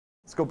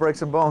Let's go break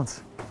some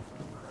bones.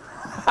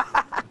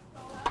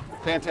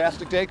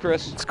 Fantastic day,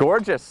 Chris. It's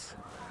gorgeous.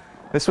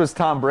 This was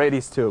Tom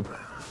Brady's tube.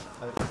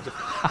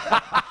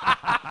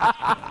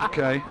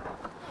 Okay.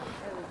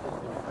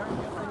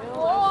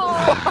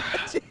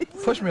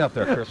 Push me up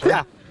there, Chris. Right?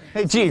 Yeah.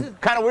 Hey, gee,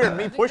 kind of weird,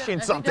 me pushing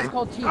something.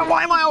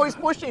 Why am I always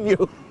pushing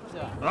you?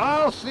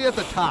 I'll see you at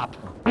the top.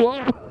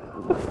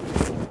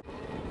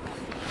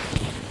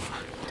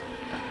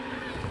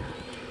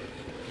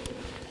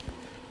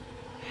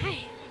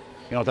 Hey.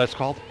 You know what that's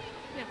called?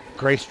 Yeah.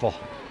 Graceful.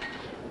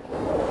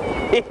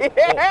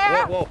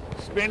 Yeah. Whoa, whoa, whoa.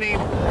 Spinning.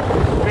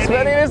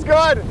 Spinning is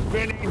good.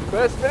 Spinning.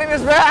 Spinning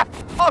is back.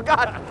 Oh,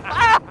 God.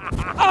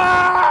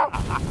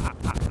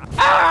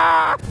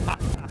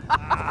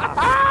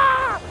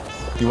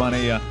 You want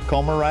a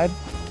Comer ride?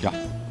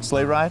 Yeah.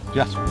 Sleigh ride?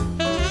 Yes.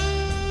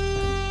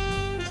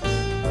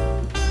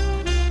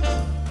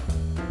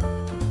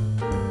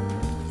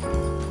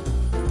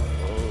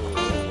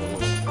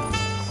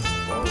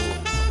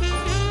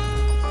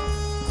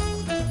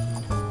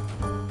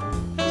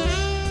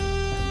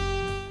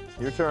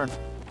 Your turn.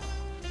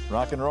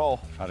 Rock and roll.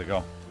 How'd it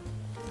go?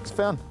 It's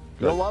fun.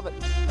 Good. You'll love it.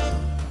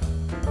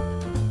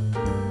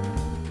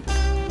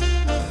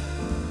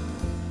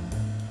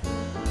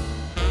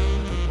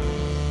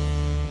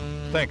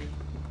 Think.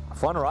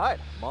 Fun ride.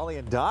 Molly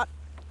and Dot.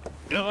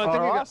 You know,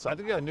 I think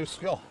you got a new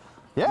skill.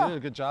 Yeah. You did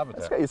a good job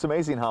at that. It's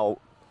amazing how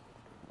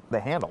they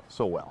handle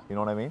so well. You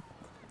know what I mean?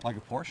 Like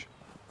a Porsche?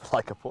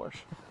 Like a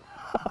Porsche.